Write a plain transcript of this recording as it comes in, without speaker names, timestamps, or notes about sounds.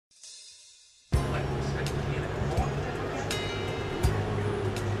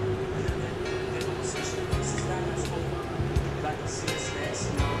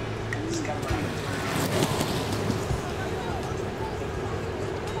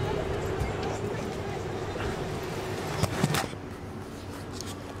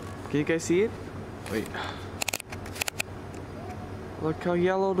Can you guys see it? Wait. Look how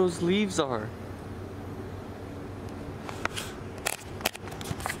yellow those leaves are.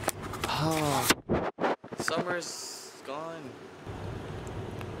 Oh, summer's gone.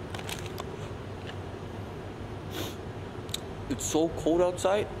 It's so cold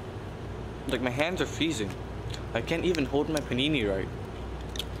outside. Like my hands are freezing. I can't even hold my panini right.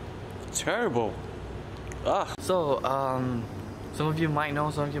 It's terrible. Ah. So, some of you might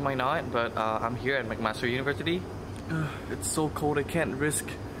know, some of you might not, but I'm here at McMaster's University. It's so cold, I can't risk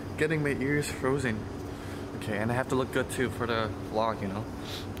getting my ears frozen. Okay, and I have to look good too for the vlog, you know.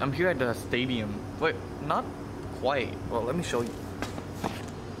 I'm here at the stadium. Wait, not quite. Well, let me show you.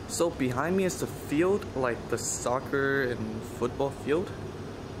 So behind me is the field, like the soccer and football field.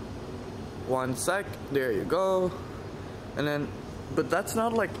 One sec, there you go. And then, but that's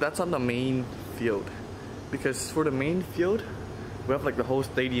not the main field. Because for the main field, we have like the whole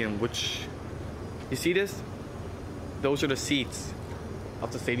stadium, which, you see this? Those are the seats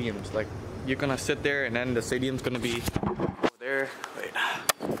of the stadiums. Like, you're gonna sit there and then the stadium's gonna be over there. Wait.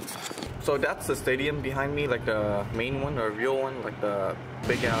 So that's the stadium behind me, like the main one, or real one, like the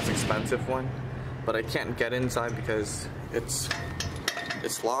big ass expensive one. But I can't get inside because it's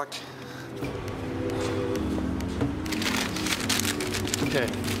locked. Okay.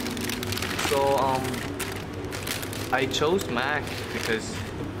 So I chose Mac because,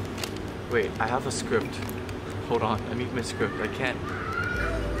 wait, I have a script. Hold on, I need my script. I can't.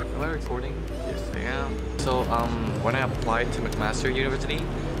 Am I recording? Yes, I am. So when I applied to McMaster's University,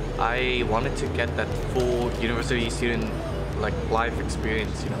 I wanted to get that full university student like life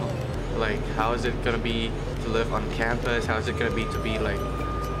experience, you know, like how is it gonna be to live on campus? How is it gonna be to be like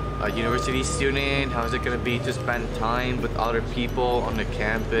a university student? How is it gonna be to spend time with other people on the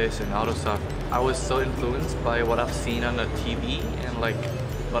campus and all the stuff? I was so influenced by what I've seen on the TV and like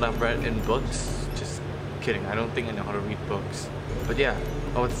what I've read in books. Just kidding, I don't think I know how to read books. But yeah,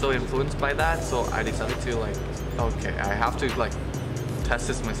 I was so influenced by that, so I decided to like, okay, I have to like test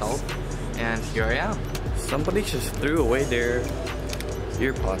this myself, and here I am. Somebody just threw away their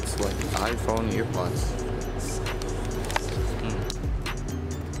earpods, like iPhone earpods.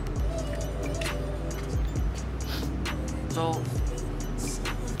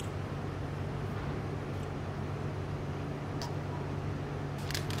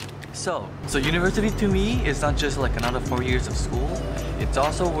 So university to me is not just like another 4 years of school. It's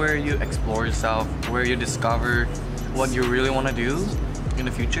also where you explore yourself, where you discover what you really want to do in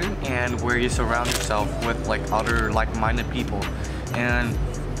the future, and where you surround yourself with like other like-minded people. And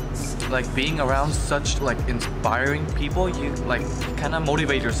like being around such like inspiring people, you like kind of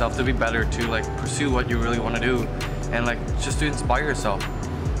motivate yourself to be better, to like pursue what you really want to do, and like just to inspire yourself.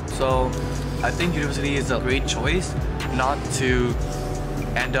 So I think university is a great choice, not to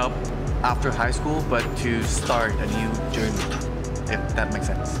end up after high school, but to start a new journey, if that makes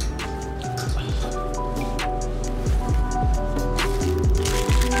sense.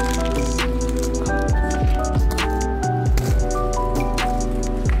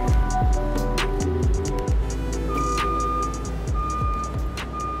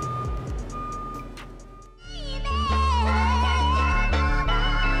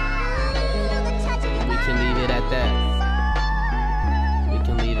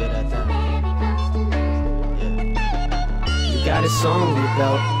 Got a song on your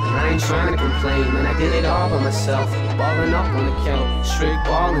belt, and I ain't trying to complain. And I did it all by myself, balling up on the count, strict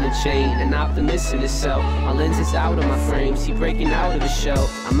ball in the chain, an optimist in itself. My lenses out of my frame, see breaking out of the shell.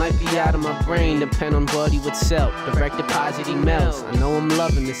 I might be out of my brain, depend on what he would sell. Direct deposit emails, I know I'm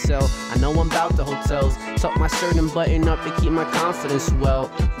loving the cell. I know I'm about the hotels. Tuck my shirt and button up to keep my confidence well,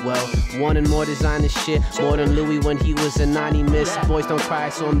 wanting more designer shit, more than Louis when he was a 90 miss. Boys don't cry,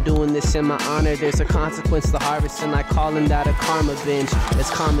 so I'm doing this in my honor. There's a consequence to harvest, and I calling that a karma binge.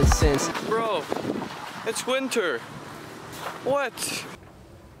 It's common sense. Bro, it's winter. What?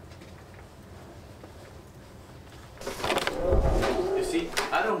 You see,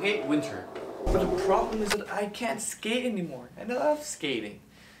 I don't hate winter, but the problem is that I can't skate anymore. And I love skating.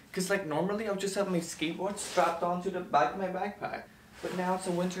 Cause like normally I'll just have my skateboard strapped onto the back of my backpack. But now it's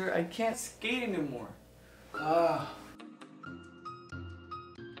a winter, I can't skate anymore.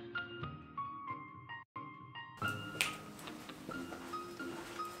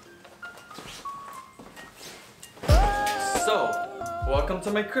 So, welcome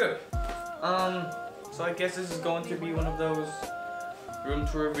to my crib. So I guess this is going to be one of those room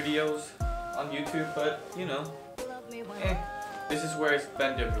tour videos on YouTube, but you know, this is where I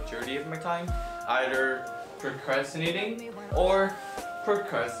spend the majority of my time, either procrastinating or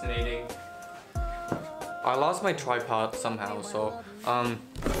procrastinating. I lost my tripod somehow, so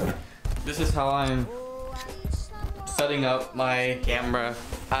this is how I'm setting up my camera.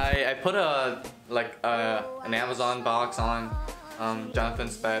 I put an Amazon box on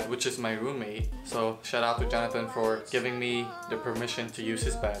Jonathan's bed, which is my roommate. So shout out to Jonathan for giving me the permission to use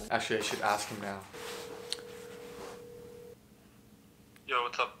his bed. Actually, I should ask him now. Yo,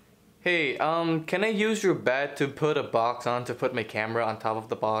 what's up? Hey, can I use your bed to put a box on to put my camera on top of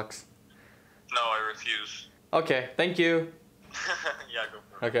the box? No, I refuse. Okay, thank you. Yeah, go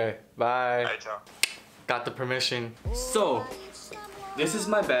for it. Okay, bye. Bye, ciao. Got the permission. So, this is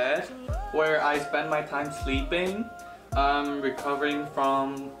my bed where I spend my time sleeping, recovering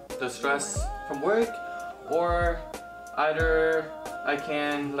from the stress from work, or either I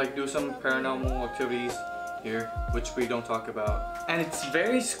can like do some paranormal activities here, which we don't talk about. And it's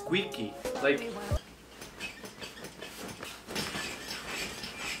very squeaky, like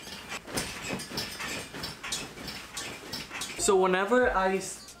so whenever I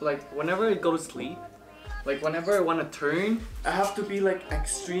go to sleep, like whenever I want to turn, I have to be like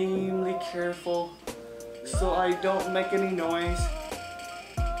extremely careful so I don't make any noise,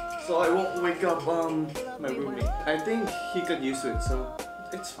 so I won't wake up my roommate. I think he got used to it, so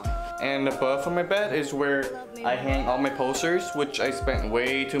it's fine. And above on my bed is where I hang all my posters, which I spent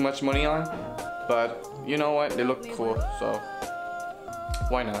way too much money on, but you know what, they look cool, so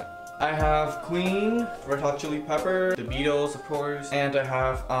why not? I have Queen, Red Hot Chili Pepper, the Beatles of course, and I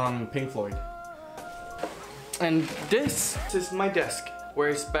have Pink Floyd. And this is my desk, where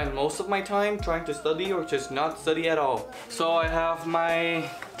I spend most of my time trying to study or just not study at all. So I have my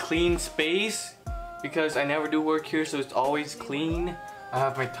clean space because I never do work here, so it's always clean. I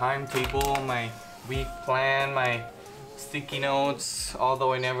have my timetable, my week plan, my sticky notes,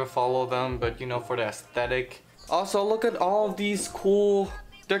 although I never follow them, but you know, for the aesthetic. Also, look at all these cool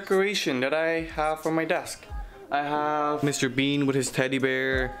decoration that I have for my desk. I have Mr. Bean with his teddy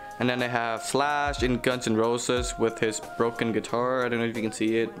bear, and then I have Slash in Guns N' Roses with his broken guitar. I don't know if you can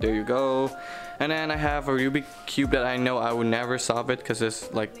see it. There you go. And then I have a Rubik cube that I know I would never solve it because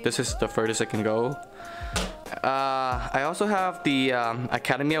it's like this is the furthest I can go. I also have the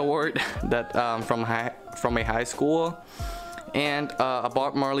Academy Award that from my high school, and a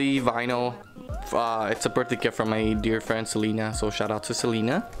Bob Marley vinyl. It's a birthday gift from my dear friend Selena, so shout out to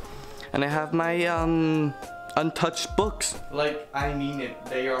Selena. And I have my untouched books. Like, I mean it,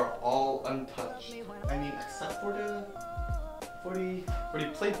 they are all untouched. I mean, except for the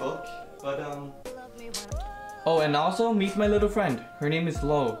playbook, but oh, and also meet my little friend. Her name is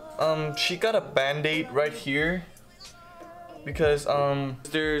Lo. She got a band-aid right here because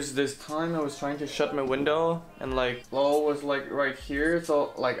there's this time I was trying to shut my window and like Lo was like right here,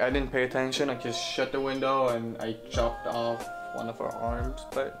 so like I didn't pay attention. I just shut the window and I chopped off one of her arms,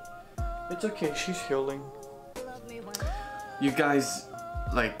 but it's okay, she's healing. You guys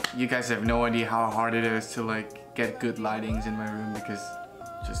have no idea how hard it is to like get good lightings in my room because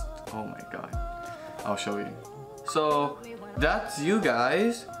just, oh my god. I'll show you. So that's you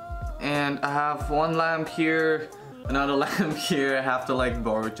guys, and I have one lamp here, another lamp here. I have to like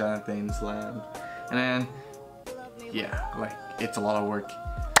borrow Jonathan's lamp, and then yeah, like it's a lot of work.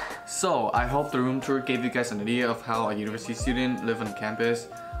 So I hope the room tour gave you guys an idea of how a university student live on campus.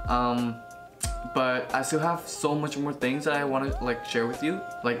 But I still have so much more things that I want to like share with you,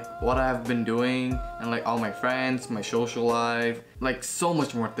 like what I have been doing and like all my friends, my social life, like so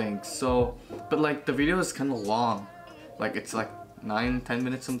much more things. So but like the video is kind of long, like it's like 9-10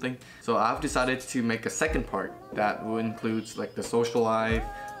 minutes something, so I've decided to make a second part that will include like the social life,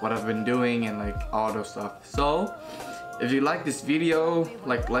 what I've been doing, and like all those stuff. So if you like this video,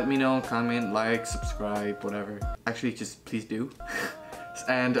 like let me know, comment, like, subscribe, whatever. Actually, just please do.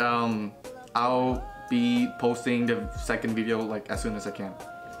 And I'll be posting the second video like as soon as I can.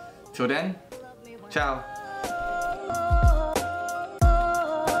 Till then, ciao.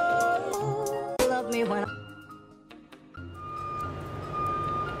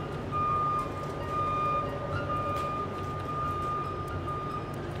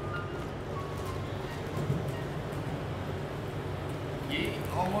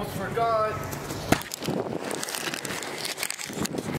 Yeah, almost forgot.